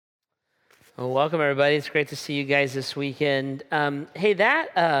Well, welcome everybody. It's great to see you guys this weekend. Hey,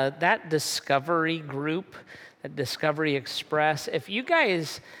 that Discovery group, that Discovery Express. If you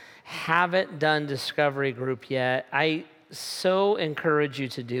guys haven't done Discovery Group yet, I so encourage you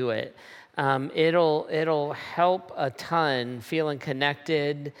to do it. It'll help a ton. Feeling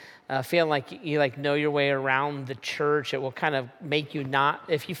connected, feeling like you know your way around the church. It will kind of make you not.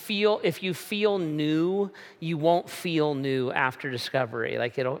 If you feel new, you won't feel new after Discovery.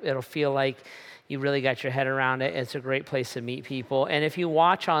 Like it'll feel like you really got your head around it. It's a great place to meet people. And if you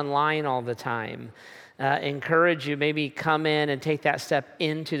watch online all the time, encourage you maybe come in and take that step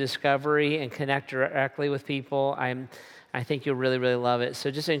into Discovery and connect directly with people. I think you'll really, really love it.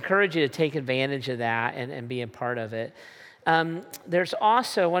 So just encourage you to take advantage of that and be a part of it. There's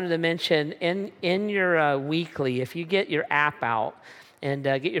also, wanted to mention, in your weekly, if you get your app out and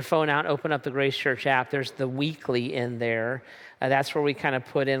get your phone out and open up the Grace Church app, there's the weekly in there. That's where we kind of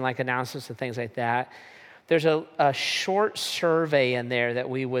put in like announcements and things like that. There's a short survey in there that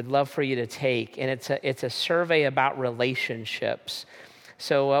we would love for you to take, and it's a survey about relationships.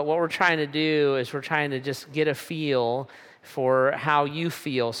 So what we're trying to do is we're trying to just get a feel for how you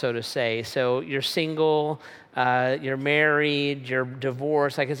feel, so to say. So you're single, you're married, you're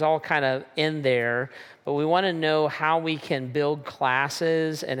divorced, like it's all kind of in there. But we want to know how we can build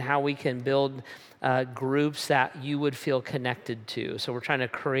classes and how we can build groups that you would feel connected to. So we're trying to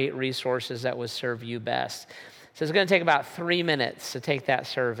create resources that would serve you best. So it's going to take about 3 minutes to take that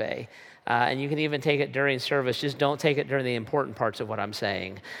survey. And you can even take it during service. Just don't take it during the important parts of what I'm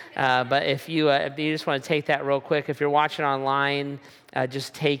saying. But if you just want to take that real quick, if you're watching online,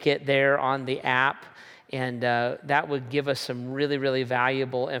 just take it there on the app. And that would give us some really, really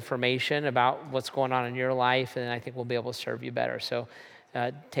valuable information about what's going on in your life. And I think we'll be able to serve you better. So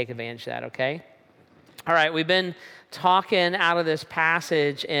take advantage of that, okay? All right, we've been talking out of this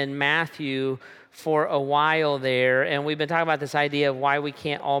passage in Matthew for a while there, and we've been talking about this idea of why we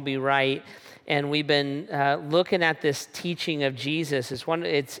can't all be right, and we've been looking at this teaching of Jesus.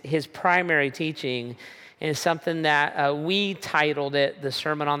 It's his primary teaching, and it's something that we titled it the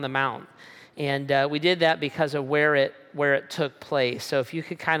Sermon on the Mount, and we did that because of where it took place. So if you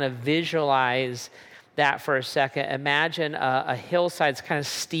could kind of visualize that for a second, imagine a hillside. It's kind of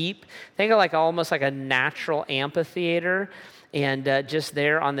steep. Think of like almost like a natural amphitheater. And just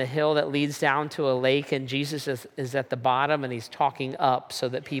there on the hill that leads down to a lake, and Jesus is at the bottom, and he's talking up so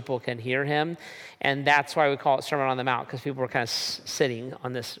that people can hear him. And that's why we call it Sermon on the Mount, because people were kind of sitting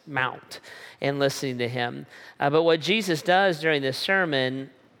on this mount and listening to him. But what Jesus does during this sermon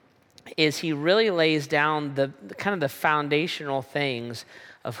is he really lays down the kind of the foundational things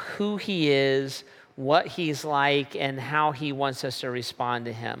of who he is, what he's like, and how he wants us to respond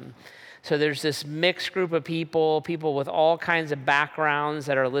to him. So there's this mixed group of people with all kinds of backgrounds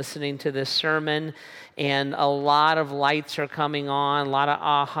that are listening to this sermon, and a lot of lights are coming on, a lot of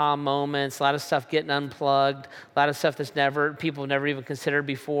aha moments, a lot of stuff getting unplugged, a lot of stuff that's people have never even considered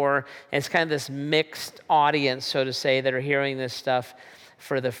before. And it's kind of this mixed audience, so to say, that are hearing this stuff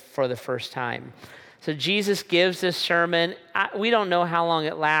for the first time. So Jesus gives this sermon. We don't know how long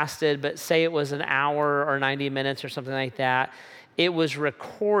it lasted, but say it was an hour or 90 minutes or something like that. It was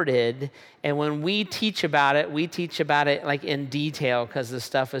recorded, and when we teach about it like in detail because the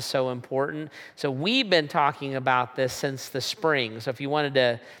stuff is so important. So we've been talking about this since the spring. So if you wanted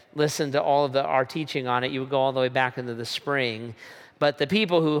to listen to all of our teaching on it, you would go all the way back into the spring. But the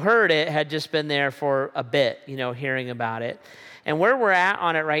people who heard it had just been there for a bit, hearing about it. And where we're at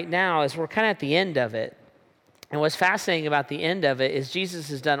on it right now is we're kind of at the end of it. And what's fascinating about the end of it is Jesus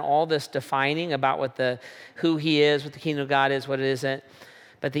has done all this defining about who he is, what the kingdom of God is, what it isn't.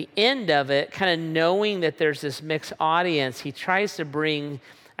 But the end of it, kind of knowing that there's this mixed audience, he tries to bring,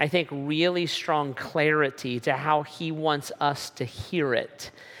 I think, really strong clarity to how he wants us to hear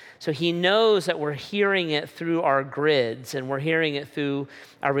it. So he knows that we're hearing it through our grids, and we're hearing it through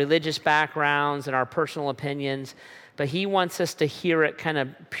our religious backgrounds and our personal opinions, but he wants us to hear it kind of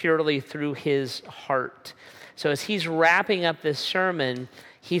purely through his heart. So as he's wrapping up this sermon,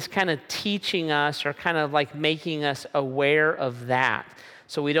 he's kind of teaching us or kind of like making us aware of that.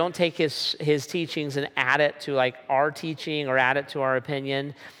 So we don't take his teachings and add it to like our teaching or add it to our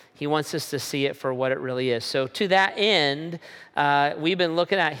opinion. He wants us to see it for what it really is. So to that end, we've been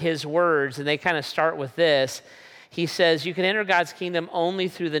looking at his words, and they kind of start with this. He says, you can enter God's kingdom only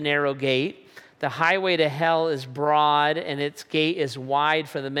through the narrow gate. The highway to hell is broad, and its gate is wide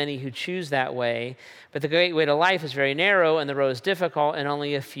for the many who choose that way. But the gateway to life is very narrow, and the road is difficult, and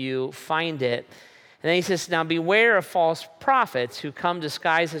only a few find it. And then he says, now beware of false prophets who come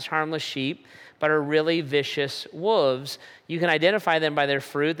disguised as harmless sheep, but are really vicious wolves. You can identify them by their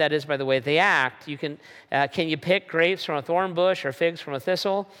fruit, that is, by the way they act. Can you pick grapes from a thorn bush or figs from a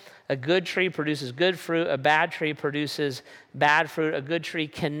thistle? A good tree produces good fruit. A bad tree produces bad fruit. A good tree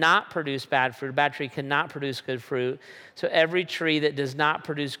cannot produce bad fruit. A bad tree cannot produce good fruit. So every tree that does not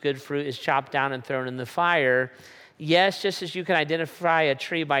produce good fruit is chopped down and thrown in the fire. Yes, just as you can identify a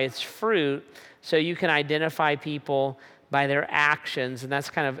tree by its fruit, so you can identify people by their actions. And that's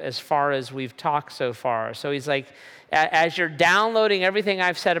kind of as far as we've talked so far. So he's like, as you're downloading everything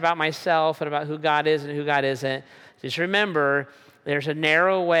I've said about myself and about who God is and who God isn't, just remember, there's a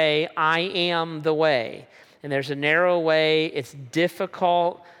narrow way. I am the way. And there's a narrow way. It's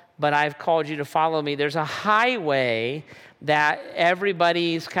difficult, but I've called you to follow me. There's a highway that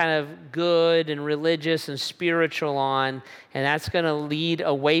everybody's kind of good and religious and spiritual on, and that's going to lead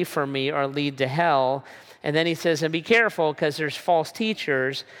away from me or lead to hell. And then he says, and be careful, because there's false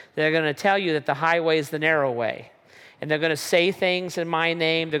teachers that are going to tell you that the highway is the narrow way. And they're going to say things in my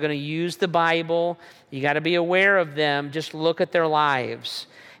name. They're going to use the Bible. You got to be aware of them. Just look at their lives.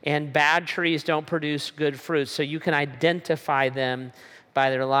 And bad trees don't produce good fruit. So you can identify them by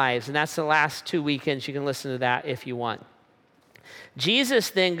their lives. And that's the last 2 weekends. You can listen to that if you want.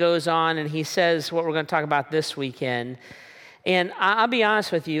 Jesus then goes on and he says what we're going to talk about this weekend. And I'll be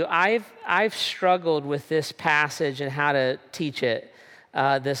honest with you, I've struggled with this passage and how to teach it.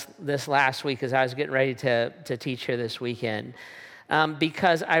 This last week as I was getting ready to teach here this weekend.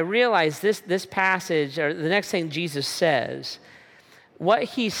 Because I realized this passage, or the next thing Jesus says, what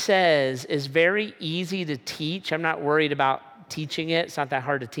he says is very easy to teach. I'm not worried about teaching it. It's not that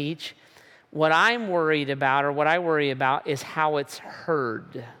hard to teach. What I'm worried about, or what I worry about, is how it's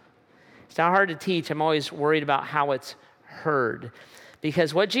heard. It's not hard to teach. I'm always worried about how it's heard.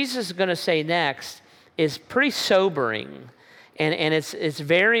 Because what Jesus is going to say next is pretty sobering. And it's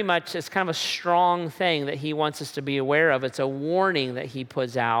very much, it's kind of a strong thing that he wants us to be aware of. It's a warning that he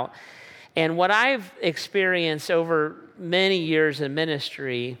puts out. And what I've experienced over many years in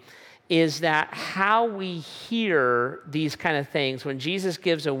ministry is that how we hear these kind of things, when Jesus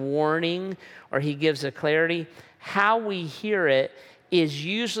gives a warning or he gives a clarity, how we hear it is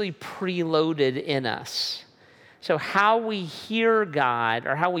usually preloaded in us. So how we hear God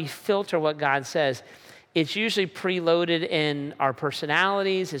or how we filter what God says, it's usually preloaded in our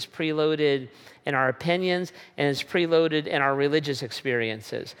personalities, it's preloaded in our opinions, and it's preloaded in our religious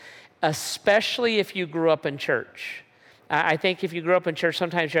experiences, especially if you grew up in church. I think if you grew up in church,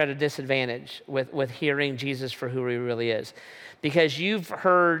 sometimes you're at a disadvantage with hearing Jesus for who he really is. Because you've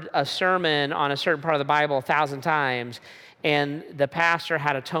heard a sermon on a certain part of the Bible 1,000 times, and the pastor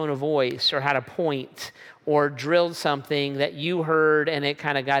had a tone of voice or had a point or drilled something that you heard and it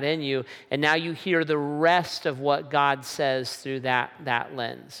kind of got in you, and now you hear the rest of what God says through that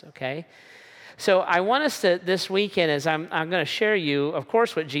lens, okay? So I want us to, this weekend, as I'm going to share you, of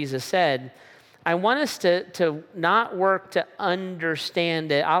course, what Jesus said, I want us to not work to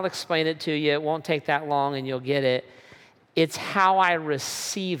understand it. I'll explain it to you. It won't take that long and you'll get it. It's how I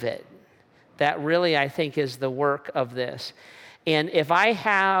receive it that really, I think, is the work of this. And if I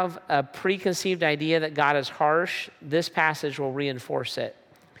have a preconceived idea that God is harsh, this passage will reinforce it.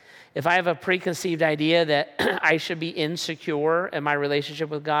 If I have a preconceived idea that I should be insecure in my relationship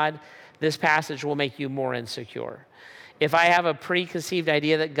with God, this passage will make you more insecure. If I have a preconceived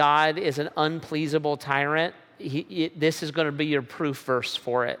idea that God is an unpleasable tyrant, this is going to be your proof verse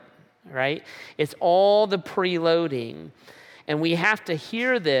for it, right? It's all the preloading. And we have to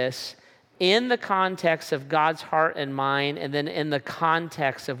hear this in the context of God's heart and mind, and then in the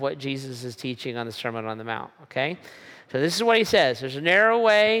context of what Jesus is teaching on the Sermon on the Mount, okay? So this is what he says. There's a narrow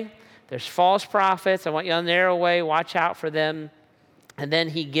way. There's false prophets. I want you on the narrow way. Watch out for them. And then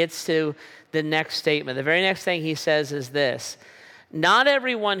he gets to the next statement. The very next thing he says is this: not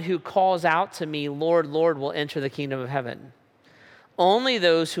everyone who calls out to me, Lord, Lord, will enter the kingdom of heaven. Only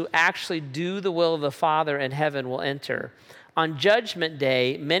those who actually do the will of the Father in heaven will enter. On judgment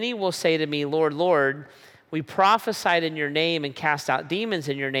day, many will say to me, Lord, Lord, we prophesied in your name and cast out demons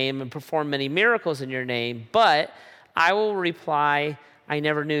in your name and performed many miracles in your name. But I will reply, I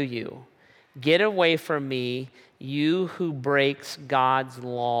never knew you. Get away from me, you who breaks God's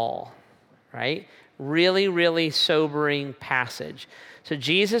law. Right? Really, really sobering passage. So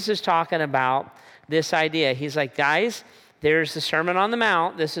Jesus is talking about this idea. He's like, guys, there's the Sermon on the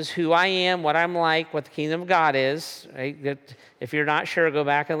Mount. This is who I am, what I'm like, what the kingdom of God is. Right? If you're not sure, go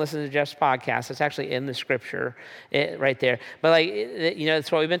back and listen to Jeff's podcast. It's actually in the scripture right there. But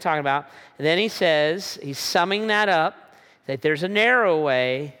that's what we've been talking about. And then he says, he's summing that up, that there's a narrow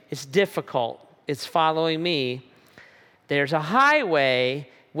way. It's difficult. It's following me. There's a highway,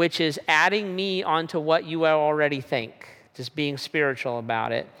 which is adding me onto what you already think, just being spiritual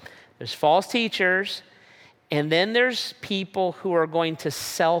about it. There's false teachers, and then there's people who are going to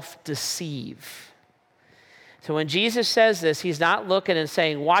self-deceive. So when Jesus says this, he's not looking and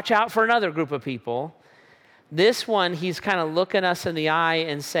saying, watch out for another group of people. This one, he's kind of looking us in the eye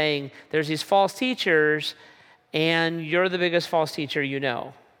and saying, there's these false teachers, and you're the biggest false teacher you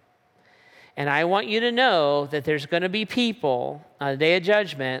know. And I want you to know that there's going to be people on the day of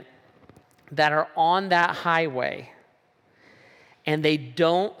judgment that are on that highway, and they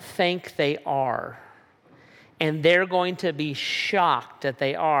don't think they are. And they're going to be shocked that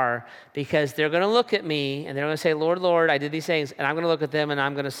they are, because they're going to look at me and they're going to say, Lord, Lord, I did these things. And I'm going to look at them and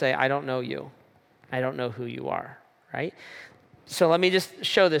I'm going to say, I don't know you. I don't know who you are, right? So let me just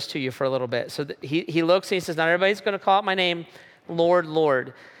show this to you for a little bit. So he looks and he says, not everybody's going to call out my name, Lord,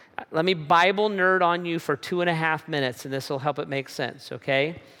 Lord. Let me Bible nerd on you for 2.5 minutes, and this will help it make sense,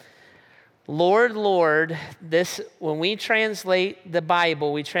 okay? Lord, Lord, this, when we translate the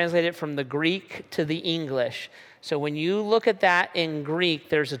Bible, we translate it from the Greek to the English. So when you look at that in Greek,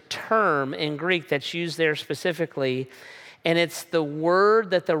 there's a term in Greek that's used there specifically, and it's the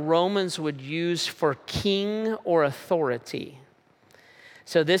word that the Romans would use for king or authority.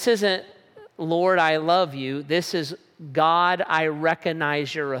 So this isn't, Lord, I love you. This is, God, I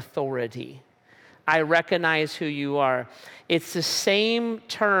recognize your authority. I recognize who you are. It's the same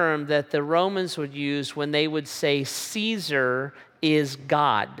term that the Romans would use when they would say Caesar is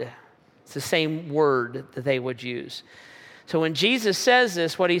God. It's the same word that they would use. So when Jesus says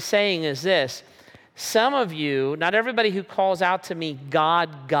this, what he's saying is this: some of you, not everybody who calls out to me,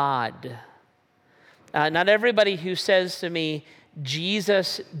 God, God. Not everybody who says to me,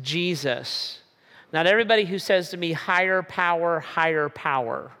 Jesus, Jesus. Not everybody who says to me, higher power, higher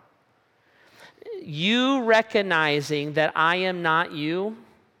power. You recognizing that I am not you,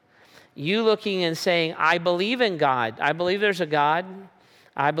 you looking and saying, I believe in God. I believe there's a God.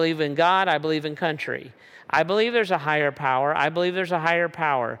 I believe in God. I believe in country. I believe there's a higher power. I believe there's a higher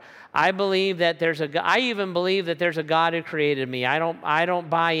power. I believe that there's a, I even believe that there's a God who created me. I don't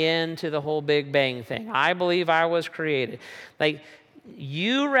buy into the whole Big Bang thing. I believe I was created. Like,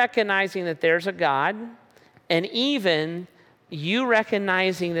 you recognizing that there's a God, and even you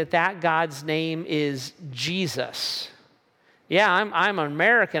recognizing that that God's name is Jesus. Yeah, I'm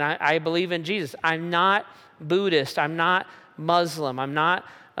American. I believe in Jesus. I'm not Buddhist. I'm not Muslim. I'm not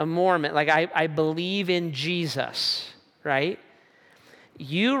a Mormon. Like, I believe in Jesus, right?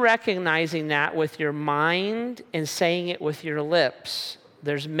 You recognizing that with your mind and saying it with your lips.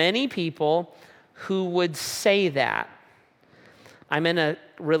 There's many people who would say that. I'm in a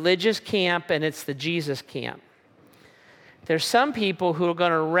religious camp, and it's the Jesus camp. There's some people who are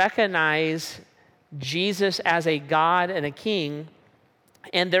going to recognize Jesus as a God and a king,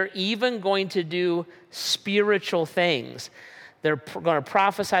 and they're even going to do spiritual things. They're going to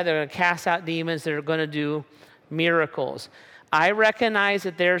prophesy, they're going to cast out demons, they're going to do miracles. I recognize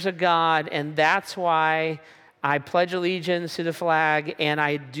that there's a God, and that's why I pledge allegiance to the flag and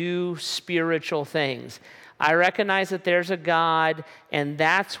I do spiritual things. I recognize that there's a God, and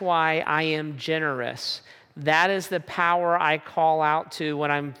that's why I am generous. That is the power I call out to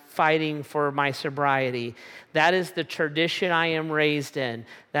when I'm fighting for my sobriety. That is the tradition I am raised in.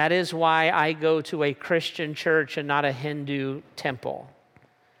 That is why I go to a Christian church and not a Hindu temple.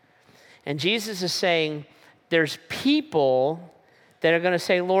 And Jesus is saying there's people that are going to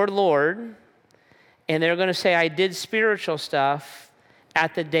say, Lord, Lord, and they're going to say, I did spiritual stuff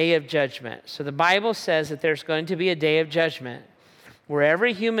at the day of judgment. So the Bible says that there's going to be a day of judgment where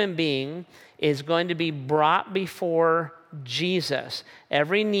every human being is going to be brought before Jesus.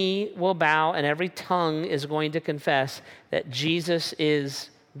 Every knee will bow and every tongue is going to confess that Jesus is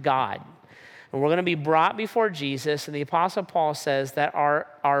God. And we're going to be brought before Jesus, and the Apostle Paul says that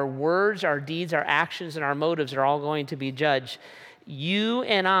our words, our deeds, our actions, and our motives are all going to be judged. You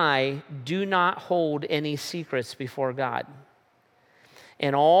and I do not hold any secrets before God.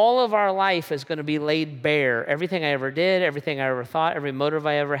 And all of our life is going to be laid bare. Everything I ever did, everything I ever thought, every motive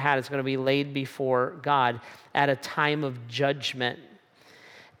I ever had is going to be laid before God at a time of judgment.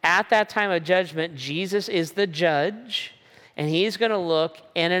 At that time of judgment, Jesus is the judge, and he's going to look,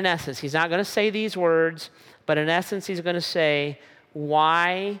 and in essence, he's not going to say these words, but in essence, he's going to say,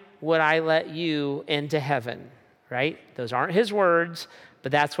 why would I let you into heaven? Right? Those aren't his words,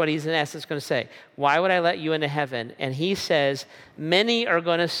 but that's what he's in essence going to say. Why would I let you into heaven? And he says, many are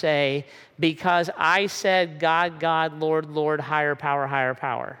going to say, because I said, God, God, Lord, Lord, higher power, higher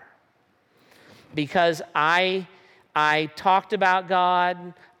power. Because I talked about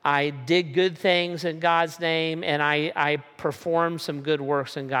God, I did good things in God's name, and I performed some good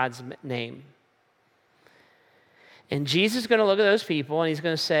works in God's name. And Jesus is going to look at those people, and he's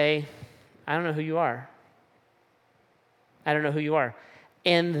going to say, I don't know who you are. I don't know who you are.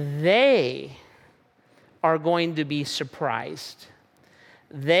 And they are going to be surprised.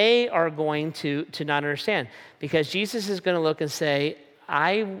 They are going to not understand, because Jesus is going to look and say,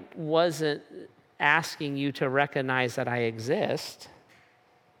 I wasn't asking you to recognize that I exist.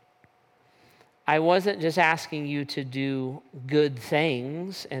 I wasn't just asking you to do good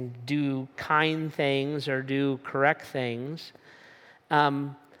things and do kind things or do correct things.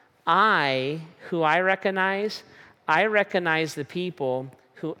 Who I recognize the people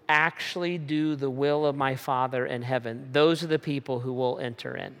who actually do the will of my Father in heaven. Those are the people who will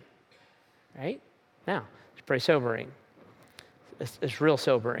enter in. Right? Now, it's pretty sobering. It's real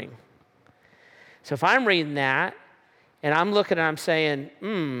sobering. So if I'm reading that, and I'm looking and I'm saying,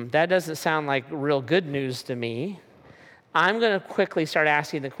 that doesn't sound like real good news to me, I'm going to quickly start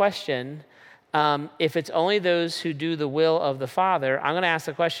asking the question, if it's only those who do the will of the Father, I'm going to ask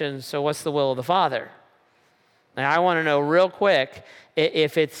the question, so what's the will of the Father? And I want to know real quick,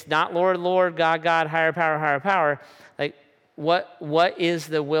 if it's not Lord, Lord, God, God, higher power, like what is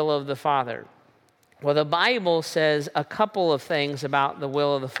the will of the Father? Well, the Bible says a couple of things about the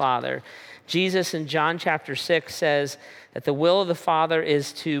will of the Father. Jesus in John chapter 6 says that the will of the Father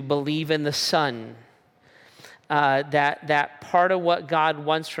is to believe in the Son. That part of what God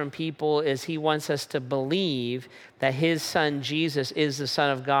wants from people is he wants us to believe that his Son Jesus is the Son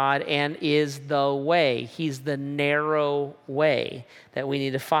of God and is the way. He's the narrow way that we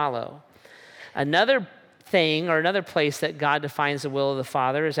need to follow. Another thing or another place that God defines the will of the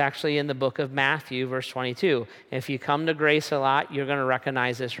Father is actually in the book of Matthew, verse 22. If you come to Grace a lot, you're going to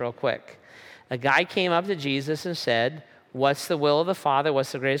recognize this real quick. A guy came up to Jesus and said, what's the will of the Father?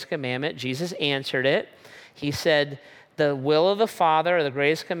 What's the greatest commandment? Jesus answered it. He said, the will of the Father, or the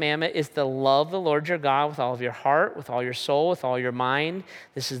greatest commandment, is to love the Lord your God with all of your heart, with all your soul, with all your mind.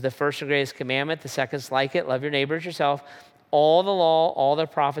 This is the first and greatest commandment. The second's like it, love your neighbor as yourself. All the law, all the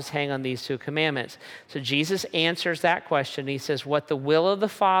prophets hang on these two commandments. So Jesus answers that question. He says, what the will of the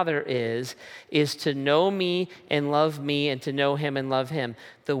Father is to know me and to know him and love him.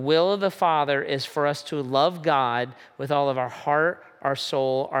 The will of the Father is for us to love God with all of our heart, our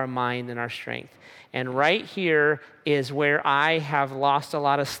soul, our mind, and our strength. And right here is where I have lost a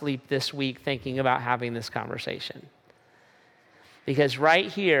lot of sleep this week thinking about having this conversation. Because right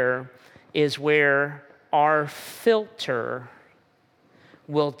here is where our filter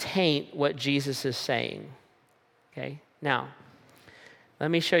will taint what Jesus is saying. Okay? Now, let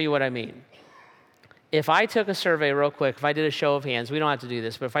me show you what I mean. If I took a survey real quick, if I did a show of hands, we don't have to do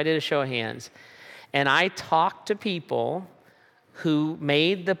this, but if I did a show of hands, and I talked to people who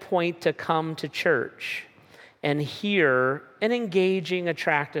made the point to come to church and hear an engaging,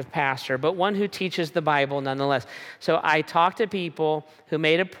 attractive pastor, but one who teaches the Bible nonetheless. So I talked to people who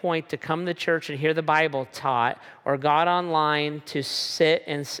made a point to come to church and hear the Bible taught, or got online to sit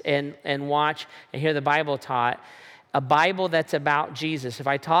and watch and hear the Bible taught, a Bible that's about Jesus. If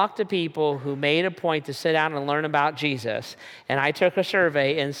I talked to people who made a point to sit down and learn about Jesus, and I took a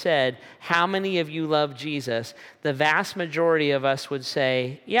survey and said, how many of you love Jesus? The vast majority of us would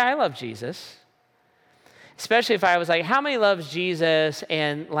say, yeah, I love Jesus. Especially if I was like, how many loves Jesus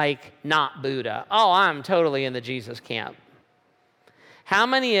and like not Buddha? Oh, I'm totally in the Jesus camp. How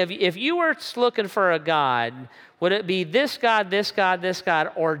many of you, if you were looking for a God, would it be this God, this God, this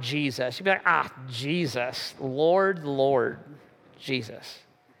God, or Jesus? You'd be like, Jesus, Lord, Jesus.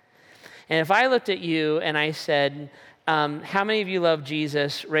 And if I looked at you and I said, how many of you love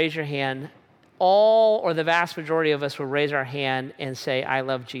Jesus? Raise your hand. All or the vast majority of us will raise our hand and say, I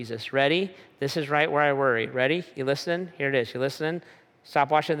love Jesus. Ready? This is right where I worry. Ready? You listening? Here it is. You listening? Stop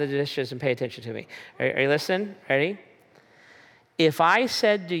washing the dishes and pay attention to me. Are you listening? Ready? If I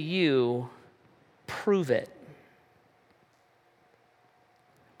said to you, prove it.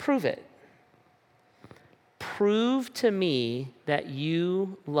 Prove it. Prove to me that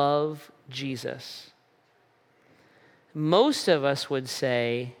you love Jesus. Most of us would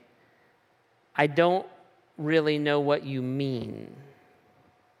say, I don't really know what you mean.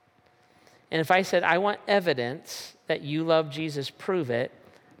 And if I said, I want evidence that you love Jesus, prove it,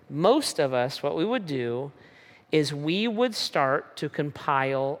 most of us, what we would do is we would start to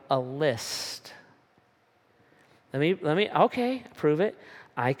compile a list. Okay, prove it.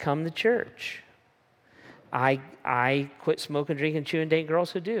 I come to church. I quit smoking, drinking, chewing, dating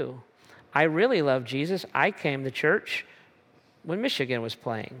girls who do. I really love Jesus. I came to church when Michigan was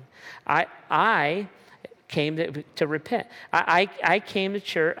playing. I came to repent. I came to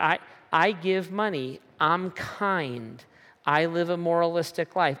church. I give money. I'm kind. I live a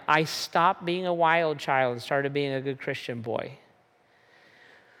moralistic life. I stopped being a wild child and started being a good Christian boy.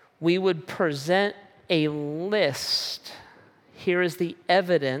 We would present a list. Here is the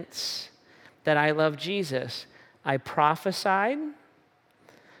evidence that I love Jesus. I prophesied,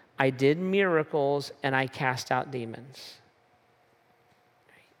 I did miracles, and I cast out demons.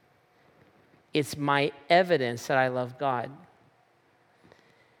 It's my evidence that I love God.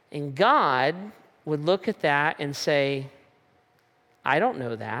 And God would look at that and say, I don't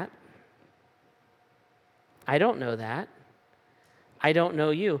know that. I don't know that. I don't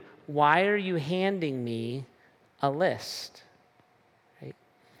know you. Why are you handing me a list? Right?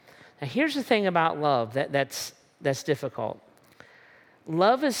 Now, here's the thing about love that's difficult.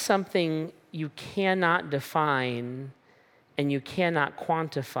 Love is something you cannot define and you cannot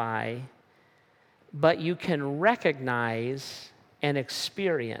quantify, but you can recognize and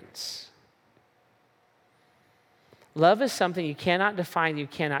experience. Love is something you cannot define, you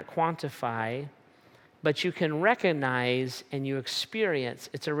cannot quantify, but you can recognize and you experience.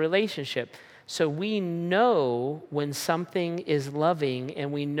 It's a relationship. So we know when something is loving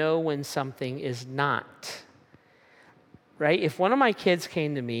and we know when something is not. Right? If one of my kids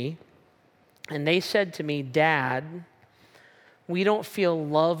came to me and they said to me, Dad, we don't feel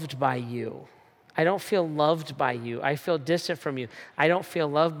loved by you. I don't feel loved by you. I feel distant from you. I don't feel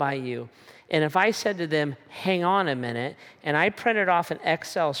loved by you. And if I said to them, hang on a minute, and I printed off an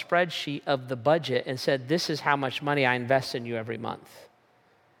Excel spreadsheet of the budget and said, this is how much money I invest in you every month,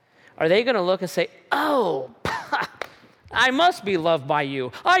 are they going to look and say, oh, I must be loved by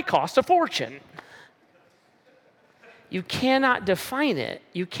you. I cost a fortune. You cannot define it.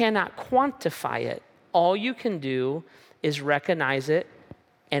 You cannot quantify it. All you can do is recognize it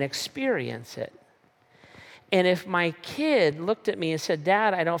and experience it. And if my kid looked at me and said,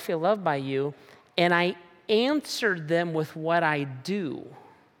 Dad, I don't feel loved by you, and I answered them with what I do,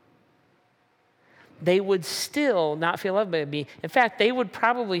 they would still not feel loved by me. In fact, they would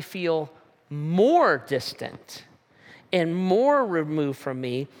probably feel more distant and more removed from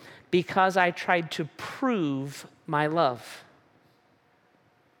me because I tried to prove my love.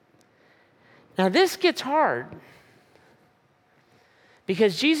 Now, this gets hard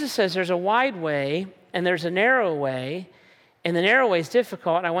because Jesus says there's a wide way and there's a narrow way, and the narrow way is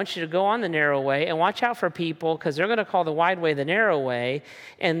difficult, and I want you to go on the narrow way and watch out for people because they're going to call the wide way the narrow way,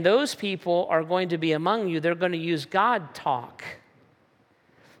 and those people are going to be among you. They're going to use God talk.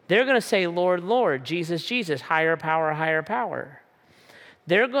 They're going to say, Lord, Lord, Jesus, Jesus, higher power, higher power.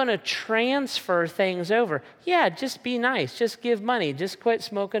 They're going to transfer things over. Yeah, just be nice. Just give money. Just quit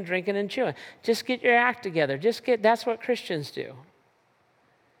smoking, drinking, and chewing. Just get your act together. That's what Christians do.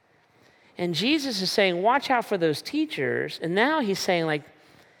 And Jesus is saying, watch out for those teachers. And now he's saying,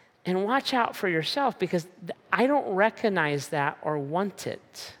 and watch out for yourself because I don't recognize that or want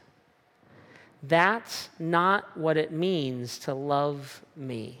it. That's not what it means to love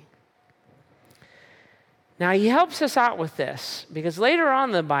me. Now, he helps us out with this because later on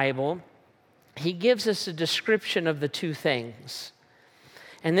in the Bible, he gives us a description of the two things.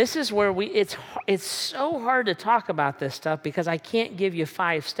 And this is where it's so hard to talk about this stuff because I can't give you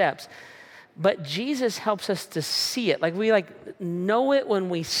 5 steps. But Jesus helps us to see it. We know it when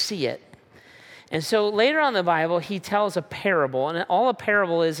we see it. And so later on in the Bible, he tells a parable. And all a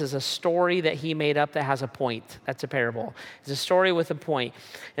parable is a story that he made up that has a point. That's a parable. It's a story with a point.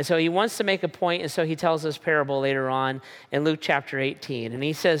 And so he wants to make a point, and so he tells this parable later on in Luke chapter 18. And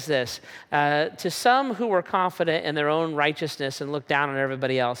he says this, to some who were confident in their own righteousness and looked down on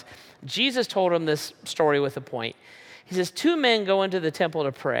everybody else, Jesus told them this story with a point. He says, 2 men go into the temple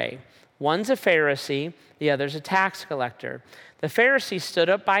to pray. One's a Pharisee, the other's a tax collector. The Pharisee stood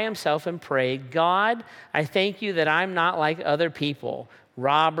up by himself and prayed, God, I thank you that I'm not like other people,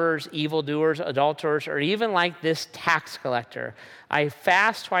 robbers, evildoers, adulterers, or even like this tax collector. I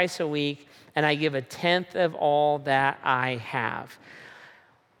fast twice a week, and I give 1/10 of all that I have.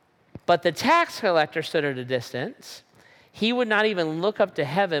 But the tax collector stood at a distance. He would not even look up to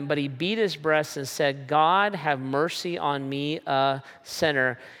heaven, but he beat his breast and said, God, have mercy on me, a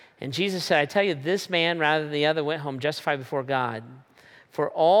sinner. And Jesus said, I tell you, this man, rather than the other, went home justified before God. For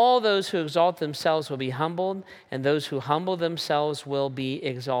all those who exalt themselves will be humbled, and those who humble themselves will be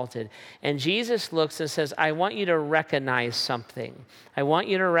exalted. And Jesus looks and says, I want you to recognize something. I want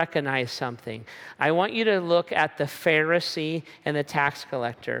you to recognize something. I want you to look at the Pharisee and the tax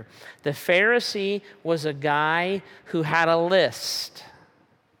collector. The Pharisee was a guy who had a list.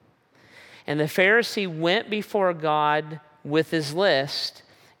 And the Pharisee went before God with his list,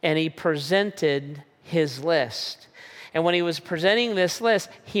 and he presented his list. And when he was presenting this list,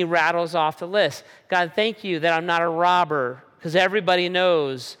 he rattles off the list. God, thank you that I'm not a robber, because everybody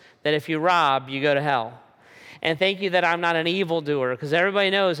knows that if you rob, you go to hell. And thank you that I'm not an evildoer, because everybody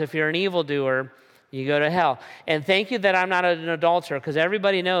knows if you're an evildoer, you go to hell. And thank you that I'm not an adulterer, because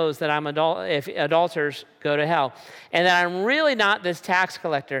everybody knows that if adulterers go to hell. And that I'm really not this tax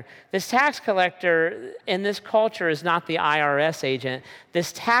collector. This tax collector in this culture is not the IRS agent.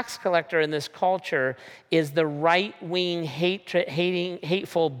 This tax collector in this culture is the right-wing,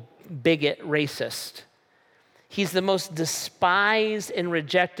 hateful bigot racist. He's the most despised and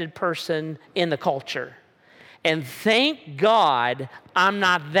rejected person in the culture. And thank God I'm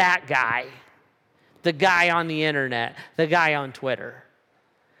not that guy. The guy on the internet, the guy on Twitter.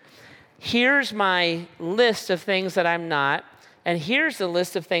 Here's my list of things that I'm not, and here's the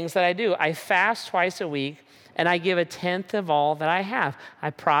list of things that I do. I fast twice a week, and I give 1/10 of all that I have.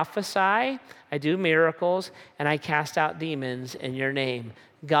 I prophesy, I do miracles, and I cast out demons in your name.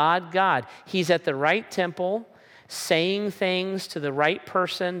 God. He's at the right temple, saying things to the right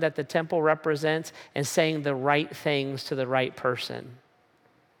person that the temple represents, and saying the right things to the right person.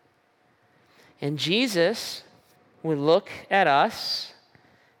 And Jesus would look at us,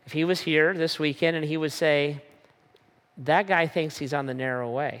 if he was here this weekend, and he would say, that guy thinks he's on the narrow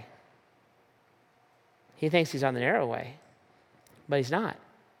way. He thinks he's on the narrow way, but he's not.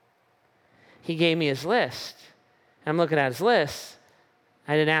 He gave me his list. I'm looking at his list.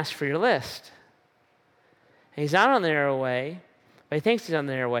 I didn't ask for your list. And he's not on the narrow way, but he thinks he's on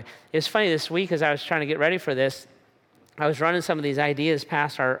the narrow way. It was funny this week as I was trying to get ready for this, I was running some of these ideas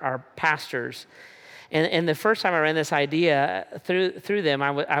past our pastors. And the first time I ran this idea through them,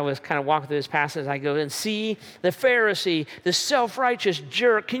 I was kind of walking through this passage. I go, and see the Pharisee, the self-righteous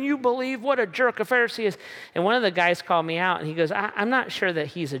jerk. Can you believe what a jerk a Pharisee is? And one of the guys called me out, and he goes, I'm not sure that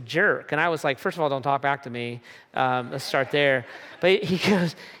he's a jerk. And I was like, first of all, don't talk back to me. Let's start there. But he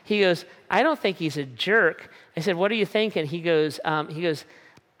goes, I don't think he's a jerk. I said, what do you think? And he goes,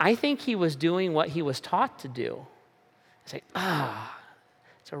 I think he was doing what he was taught to do. I say,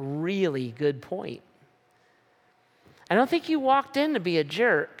 it's a really good point. I don't think he walked in to be a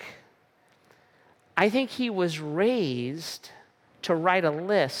jerk. I think he was raised to write a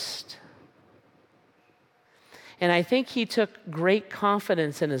list. And I think he took great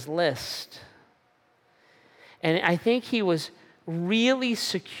confidence in his list. And I think he was really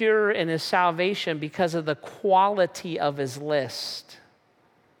secure in his salvation because of the quality of his list.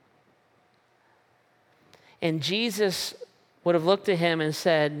 And Jesus would have looked at him and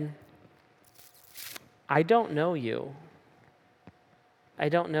said, I don't know you. I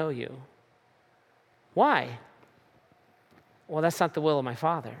don't know you. Why? Well, that's not the will of my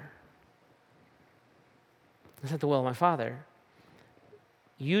Father. That's not the will of my Father.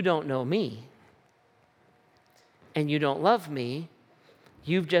 You don't know me. And you don't love me.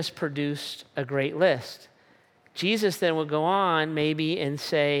 You've just produced a great list. Jesus then would go on maybe and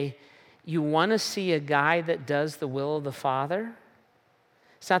say, you want to see a guy that does the will of the Father?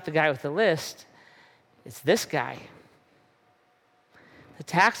 It's not the guy with the list. It's this guy. The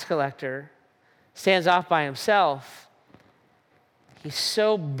tax collector stands off by himself. He's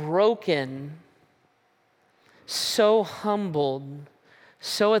so broken, so humbled,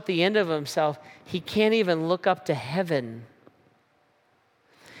 so at the end of himself, he can't even look up to heaven.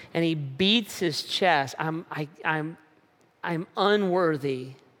 And he beats his chest. I'm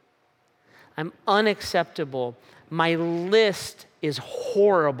unworthy. I'm unacceptable. My list is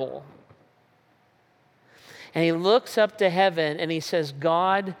horrible. And he looks up to heaven and he says,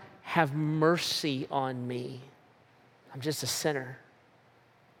 God, have mercy on me. I'm just a sinner.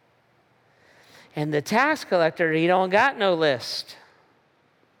 And the tax collector, he don't got no list.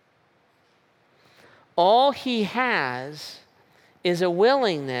 All he has is a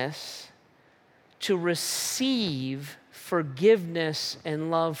willingness to receive forgiveness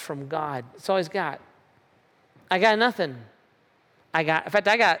and love from God. That's all he's got. I got nothing. I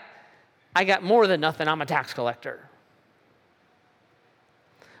got more than nothing. I'm a tax collector.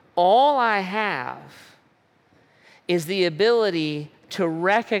 All I have is the ability to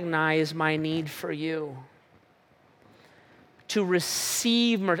recognize my need for you, to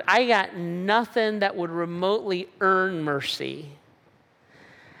receive mercy. I got nothing that would remotely earn mercy.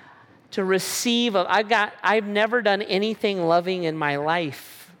 To receive, I've never done anything loving in my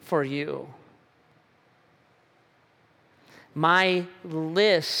life for you. My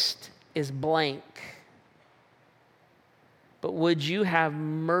list is blank. But would you have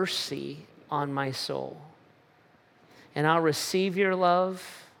mercy on my soul? And I'll receive your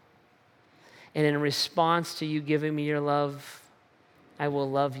love. And in response to you giving me your love, I will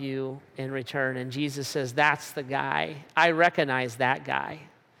love you in return. And Jesus says, that's the guy. I recognize that guy.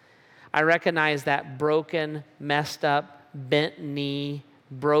 I recognize that broken, messed up, bent knee,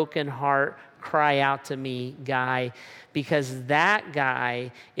 broken heart, cry out to me guy, because that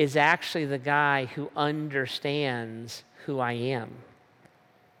guy is actually the guy who understands who I am.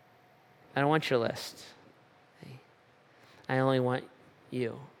 I don't want your list. I only want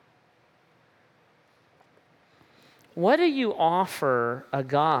you. What do you offer a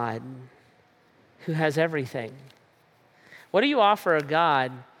God who has everything? What do you offer a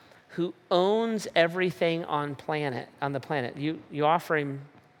God who owns everything on the planet? You offer him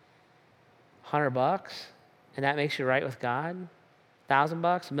 $100 and that makes you right with God? $1,000,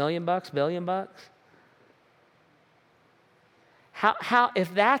 $1,000,000, $1,000,000,000? How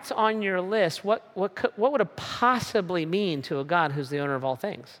if that's on your list, what would it possibly mean to a God who's the owner of all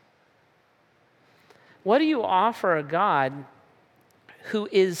things? What do you offer a God who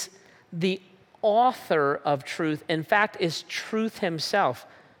is the author of truth, in fact, is truth himself?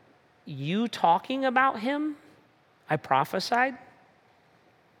 You talking about him? I prophesied?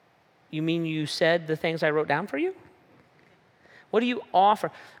 You mean you said the things I wrote down for you? What do you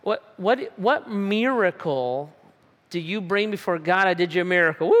offer? What miracle do you bring before God? I did you a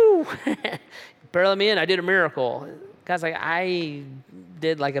miracle. Woo! Barely me in, I did a miracle. God's like, I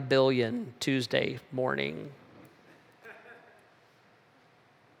did like 1 billion Tuesday morning.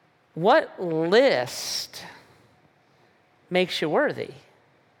 What list makes you worthy?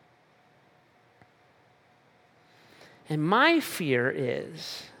 And my fear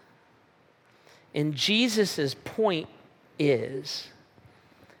is, and Jesus' point is,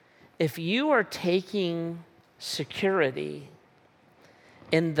 if you are taking security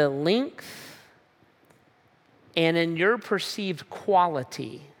in the length and in your perceived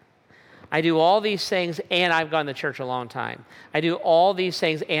quality, I do all these things and I've gone to church a long time. I do all these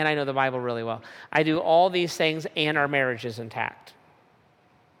things and I know the Bible really well. I do all these things and our marriage is intact.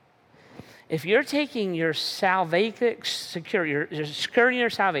 If you're taking your security, your security in your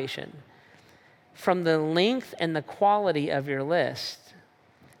salvation from the length and the quality of your list,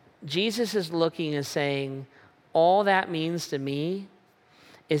 Jesus is looking and saying, all that means to me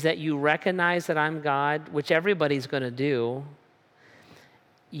is that you recognize that I'm God, which everybody's going to do.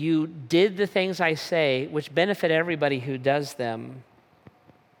 You did the things I say, which benefit everybody who does them.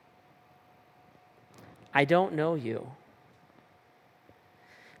 I don't know you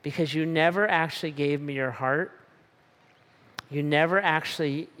because you never actually gave me your heart. You never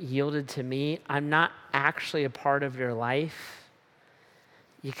actually yielded to me. I'm not actually a part of your life.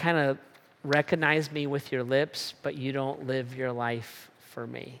 You kind of recognize me with your lips, but you don't live your life for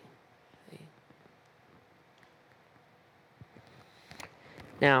me.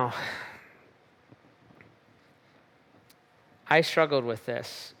 Now, I struggled with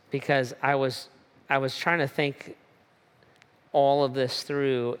this because I was trying to think all of this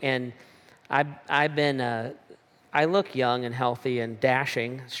through, and I look young and healthy and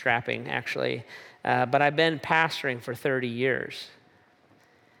dashing, strapping actually, but I've been pastoring for 30 years.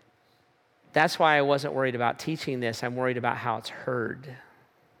 That's why I wasn't worried about teaching this. I'm worried about how it's heard.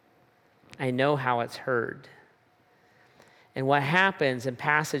 I know how it's heard. And what happens in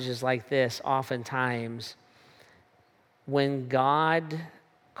passages like this, oftentimes, when God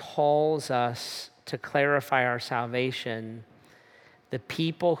calls us to clarify our salvation, the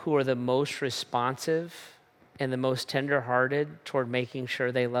people who are the most responsive and the most tenderhearted toward making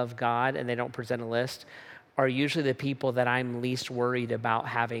sure they love God and they don't present a list are usually the people that I'm least worried about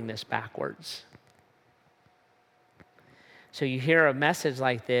having this backwards. So you hear a message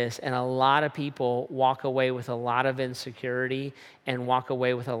like this, and a lot of people walk away with a lot of insecurity and walk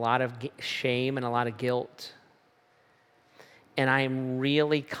away with a lot of shame and a lot of guilt. And I'm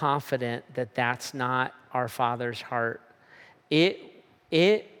really confident that that's not our Father's heart.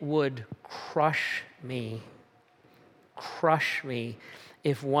 It would crush me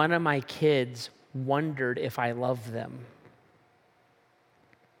if one of my kids wondered if I love them.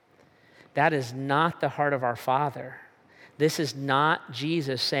 That is not the heart of our Father. This is not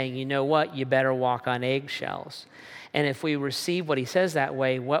Jesus saying, you know what, you better walk on eggshells. And if we receive what he says that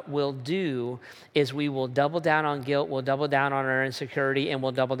way, what we'll do is we will double down on guilt, we'll double down on our insecurity, and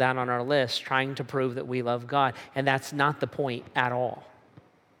we'll double down on our list, trying to prove that we love God. And that's not the point at all.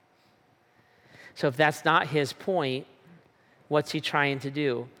 So if that's not his point, what's he trying to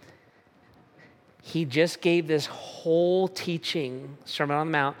do? He just gave this whole teaching, Sermon on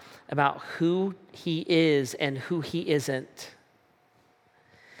the Mount, about who he is and who he isn't.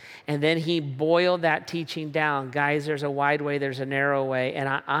 And then he boiled that teaching down. Guys, there's a wide way, there's a narrow way, and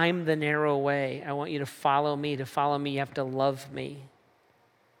I'm the narrow way. I want you to follow me. To follow me, you have to love me.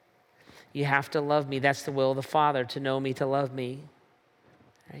 You have to love me. That's the will of the Father, to know me, to love me.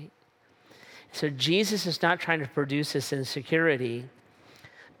 Right? So Jesus is not trying to produce this insecurity,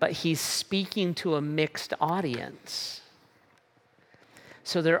 but he's speaking to a mixed audience.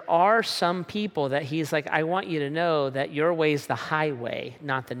 So there are some people that he's like, I want you to know that your way is the highway,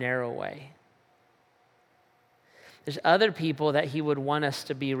 not the narrow way. There's other people that he would want us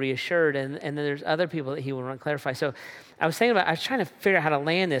to be reassured, and then there's other people that he would want to clarify. So I was trying to figure out how to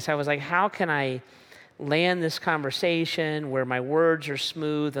land this. I was like, how can I land this conversation where my words are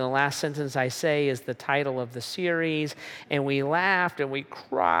smooth and the last sentence I say is the title of the series, and we laughed and we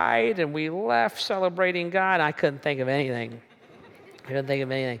cried and we left celebrating God? I couldn't think of anything.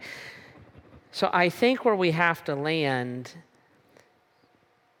 So I think where we have to land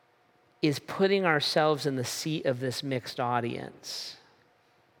is putting ourselves in the seat of this mixed audience,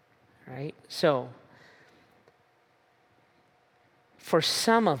 right? So for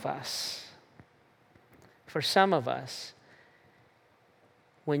some of us,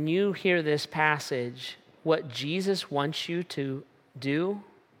 when you hear this passage, what Jesus wants you to do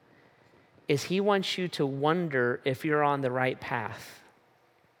is he wants you to wonder if you're on the right path.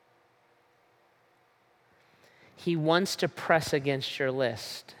 He wants to press against your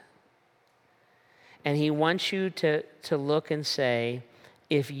list. And he wants you to look and say,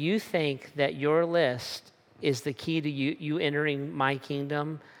 if you think that your list is the key to you entering my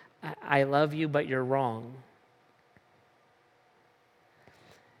kingdom, I love you, but you're wrong.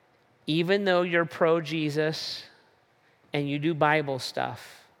 Even though you're pro-Jesus and you do Bible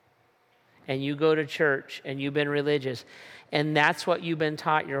stuff and you go to church and you've been religious, and that's what you've been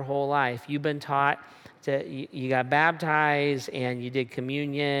taught your whole life. You've been taught you got baptized and you did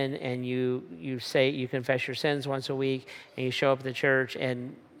communion and you confess your sins once a week and you show up at the church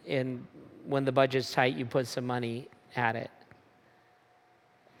and when the budget's tight, you put some money at it.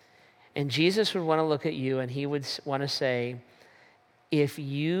 And Jesus would want to look at you and he would want to say, if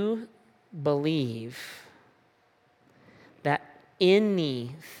you believe that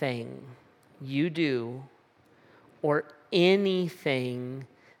anything you do or anything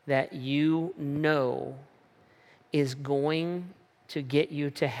that you know is going to get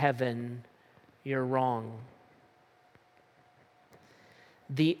you to heaven, you're wrong.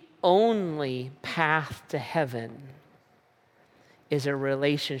 The only path to heaven is a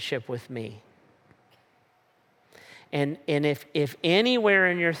relationship with me. And if anywhere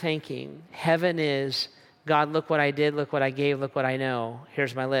in your thinking, heaven is, God, look what I did, look what I gave, look what I know,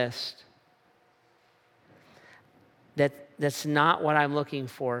 here's my list. That's not what I'm looking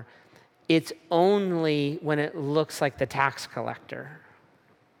for. It's only when it looks like the tax collector.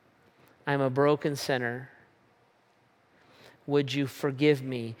 I'm a broken sinner. Would you forgive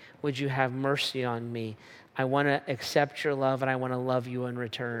me? Would you have mercy on me? I want to accept your love and I want to love you in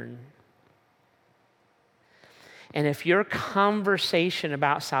return. And if your conversation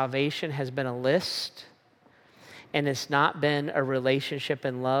about salvation has been a list, and it's not been a relationship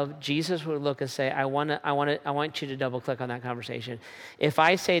in love, Jesus would look and say, I want you to double click on that conversation. If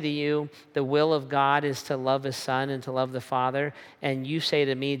I say to you, the will of God is to love his son and to love the Father, and you say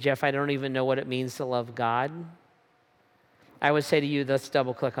to me, Jeff, I don't even know what it means to love God, I would say to you, let's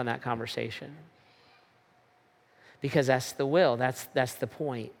double click on that conversation. Because that's the will, that's the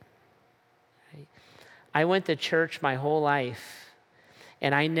point. Right? I went to church my whole life,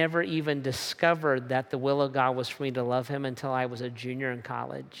 and I never even discovered that the will of God was for me to love him until I was a junior in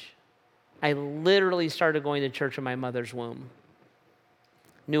college. I literally started going to church in my mother's womb.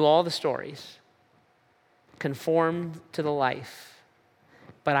 Knew all the stories. Conformed to the life.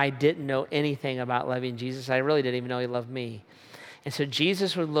 But I didn't know anything about loving Jesus. I really didn't even know he loved me. And so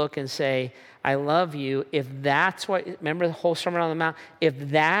Jesus would look and say, I love you. If that's what, remember the whole Sermon on the Mount? If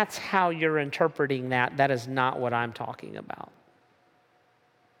that's how you're interpreting that, that is not what I'm talking about.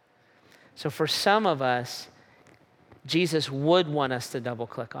 So for some of us, Jesus would want us to double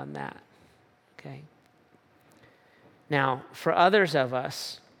click on that, okay? Now, for others of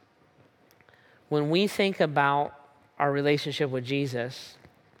us, when we think about our relationship with Jesus,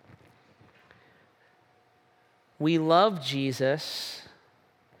 we love Jesus,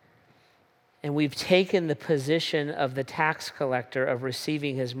 and we've taken the position of the tax collector of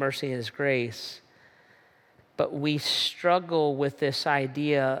receiving his mercy and his grace, but we struggle with this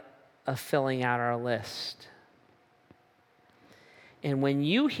idea of filling out our list. And when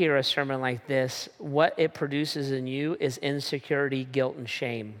you hear a sermon like this, what it produces in you is insecurity, guilt, and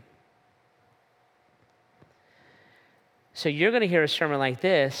shame. So you're going to hear a sermon like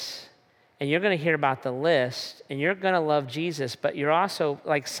this, and you're going to hear about the list, and you're going to love Jesus, but you're also,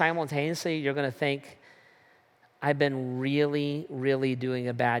 like, simultaneously, you're going to think, I've been really, really doing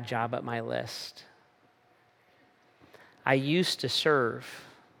a bad job at my list. I used to serve.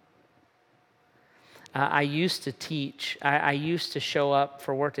 I used to teach. I used to show up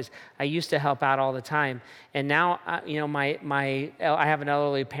for work days. I used to help out all the time. And now, I have an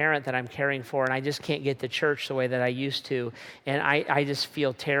elderly parent that I'm caring for, and I just can't get to church the way that I used to. And I just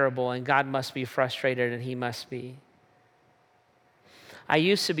feel terrible, and God must be frustrated, and he must be. I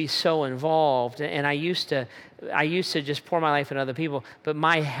used to be so involved, and I used to just pour my life into other people, but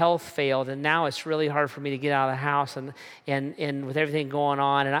my health failed, and now it's really hard for me to get out of the house, and with everything going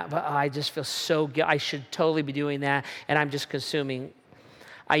on, and I just feel so guilty. I should totally be doing that, and I'm just consuming.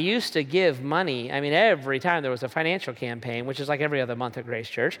 I used to give money. I mean, every time there was a financial campaign, which is like every other month at Grace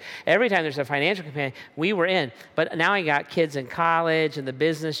Church, every time there's a financial campaign, we were in. But now I got kids in college and the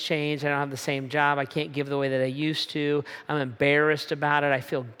business changed. I don't have the same job. I can't give the way that I used to. I'm embarrassed about it. I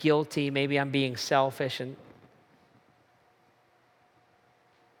feel guilty. Maybe I'm being selfish. And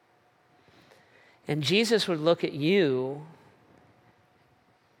Jesus would look at you,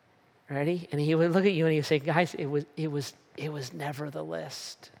 ready? And he would look at you and he would say, guys, it was never the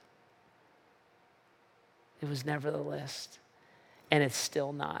list. It was never the list. And it's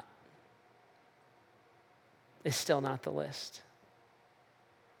still not. It's still not the list.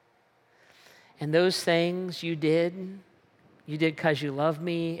 And those things you did because you love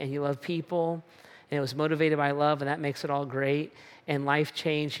me and you love people, and it was motivated by love, and that makes it all great. And life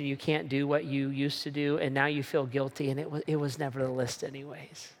changed, and you can't do what you used to do, and now you feel guilty, and it was never the list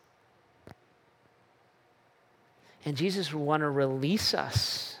anyways. And Jesus would want to release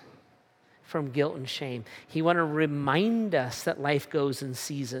us from guilt and shame. He want to remind us that life goes in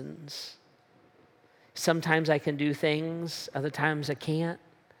seasons. Sometimes I can do things, other times I can't.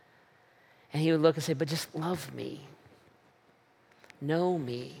 And he would look and say, but just love me. Know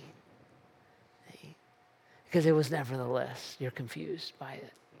me. Because it was never the list. You're confused by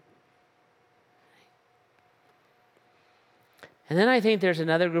it. And then I think there's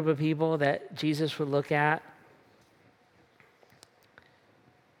another group of people that Jesus would look at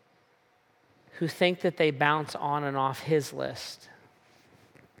who think that they bounce on and off his list.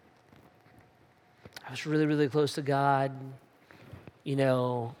 I was really, really close to God,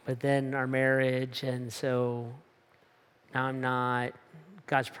 but then our marriage, and so now I'm not.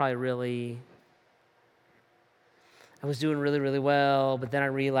 God's probably I was doing really, really well, but then I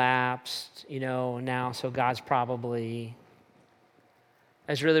relapsed, now, so God's probably,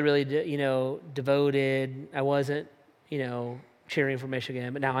 I was really, really, devoted. I wasn't, cheering for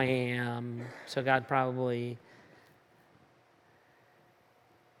Michigan, but now I am, so God probably.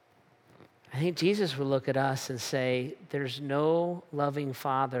 I think Jesus would look at us and say, there's no loving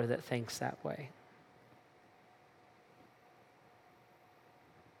father that thinks that way.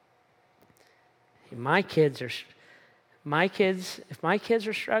 If my kids are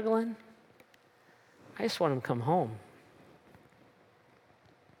struggling, I just want them to come home.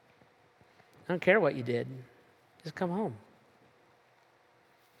 I don't care what you did. Just come home.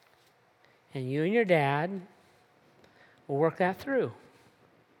 And you and your dad will work that through.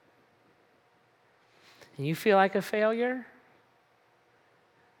 And you feel like a failure?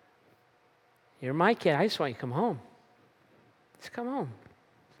 You're my kid. I just want you to come home. Just come home.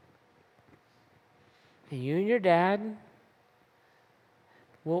 And you and your dad,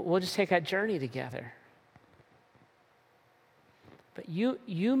 we'll just take that journey together. But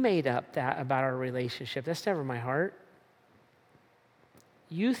you made up that about our relationship. That's never my heart.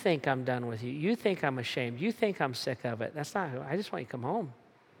 You think I'm done with you. You think I'm ashamed. You think I'm sick of it. That's not who. I just want you to come home.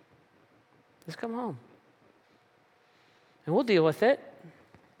 Just come home. And we'll deal with it.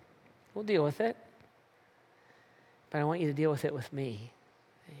 We'll deal with it. But I want you to deal with it with me.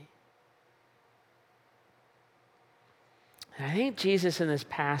 And I think Jesus in this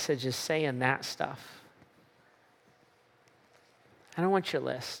passage is saying that stuff. I don't want your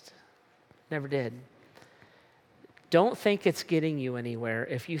list. Never did. Don't think it's getting you anywhere.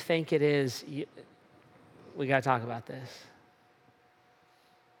 If you think it is, we got to talk about this.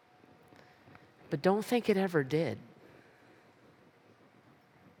 But don't think it ever did.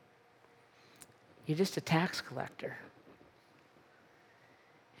 You're just a tax collector.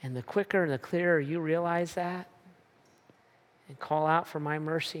 And the quicker and the clearer you realize that and call out for my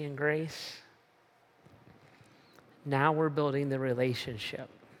mercy and grace, now we're building the relationship,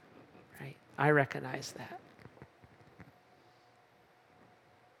 right? I recognize that.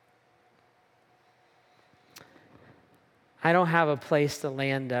 I don't have a place to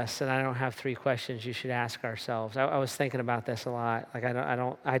land us, and I don't have 3 questions you should ask ourselves. I was thinking about this a lot.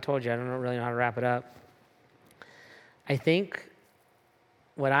 I told you, I don't really know how to wrap it up. I think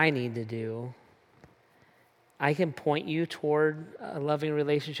what I need to do, I can point you toward a loving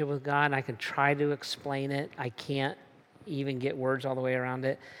relationship with God, and I can try to explain it. I can't even get words all the way around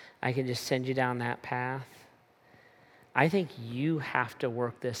it. I can just send you down that path. I think you have to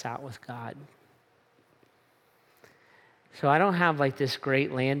work this out with God. So I don't have like this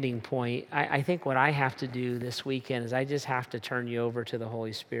great landing point. I think what I have to do this weekend is I just have to turn you over to the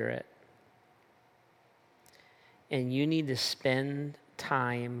Holy Spirit. And you need to spend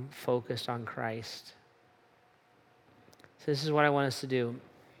time focused on Christ. So this is what I want us to do.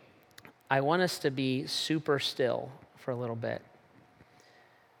 I want us to be super still for a little bit.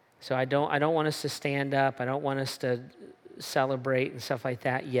 So I don't want us to stand up. I don't want us to celebrate and stuff like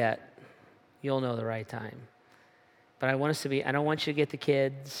that yet. You'll know the right time. But I want us to be, I don't want you to get the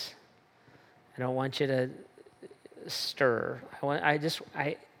kids. I don't want you to stir.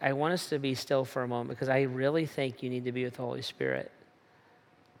 I want us to be still for a moment because I really think you need to be with the Holy Spirit.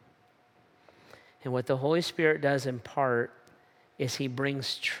 And what the Holy Spirit does in part is he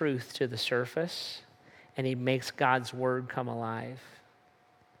brings truth to the surface and he makes God's word come alive.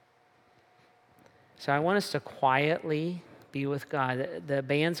 So I want us to quietly be with God. The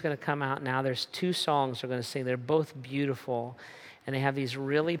band's going to come out now. There's 2 songs they're going to sing. They're both beautiful, and they have these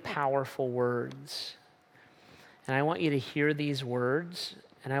really powerful words. And I want you to hear these words,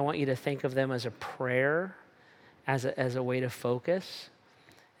 and I want you to think of them as a prayer, as a way to focus.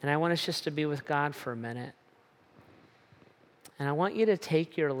 And I want us just to be with God for a minute. And I want you to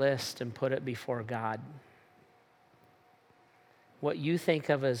take your list and put it before God. What you think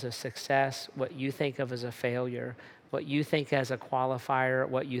of as a success, what you think of as a failure, what you think as a qualifier,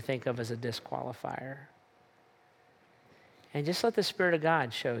 what you think of as a disqualifier. And just let the Spirit of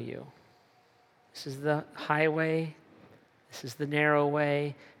God show you. This is the highway. This is the narrow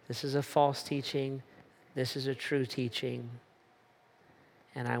way. This is a false teaching. This is a true teaching.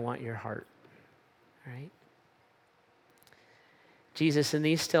 And I want your heart. All right? Jesus, in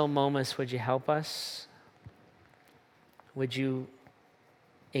these still moments, would you help us? Would you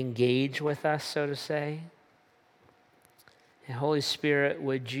engage with us, so to say? And Holy Spirit,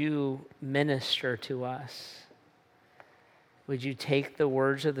 would you minister to us? Would you take the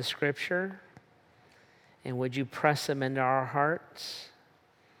words of the Scripture and would you press them into our hearts?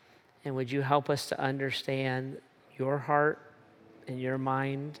 And would you help us to understand your heart and your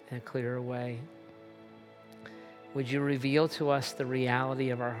mind in a clearer way? Would you reveal to us the reality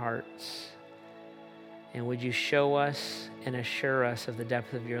of our hearts? And would you show us and assure us of the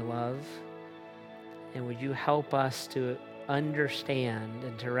depth of your love? And would you help us to understand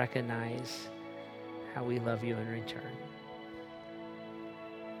and to recognize how we love you in return?